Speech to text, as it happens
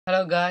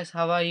Hello guys,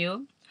 how are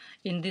you?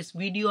 In this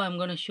video I'm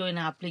going to show an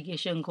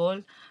application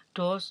called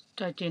Toast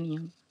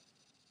Titanium.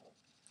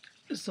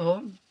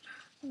 So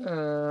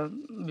uh,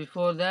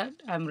 before that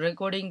I'm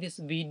recording this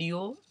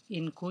video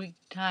in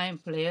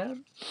QuickTime Player.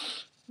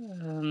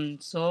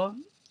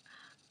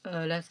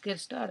 Let's get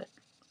started.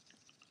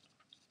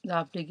 The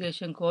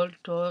application called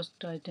Toast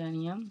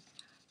Titanium,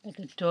 like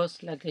a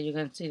toast, you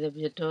can see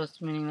the toast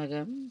meaning like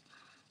a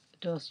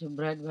toast your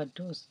bread, but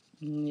toast,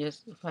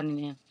 yes, funny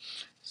name.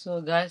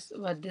 So guys,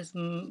 what this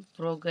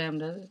program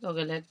does,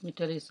 okay, let me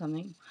tell you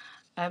something.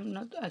 I'm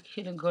not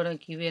actually gonna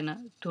give you a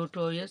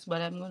tutorials,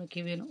 but I'm gonna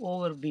give you an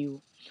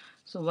overview.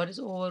 So what is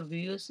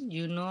overviews?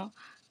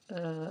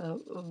 Uh,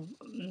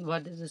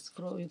 what is this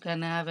pro? You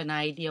can have an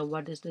idea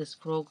what is this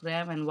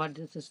program and what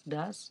this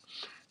does.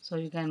 So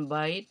you can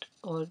buy it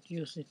or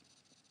use it.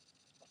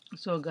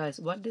 So guys,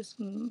 what this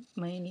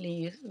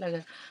mainly is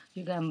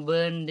you can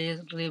burn this,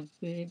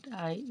 repeat,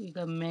 you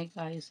can make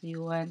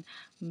ICU and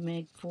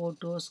make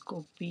photos,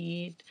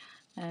 copy it,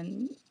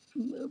 and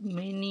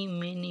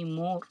many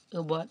more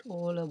about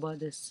all about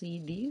the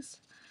CDs.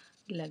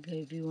 Like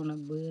if you wanna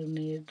burn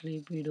it,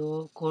 repeat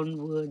or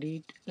convert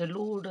it, a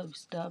load of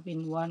stuff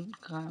in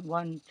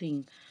one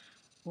thing.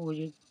 Oh,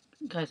 you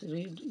guys,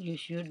 you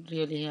should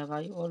really have.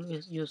 I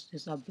always use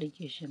this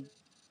application.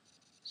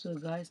 So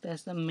guys,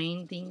 that's the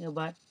main thing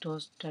about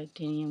Toast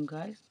Titanium,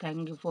 guys.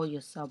 Thank you for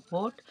your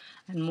support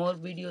and more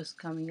videos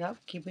coming up.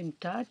 Keep in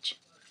touch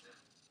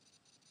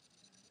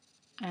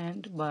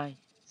and bye.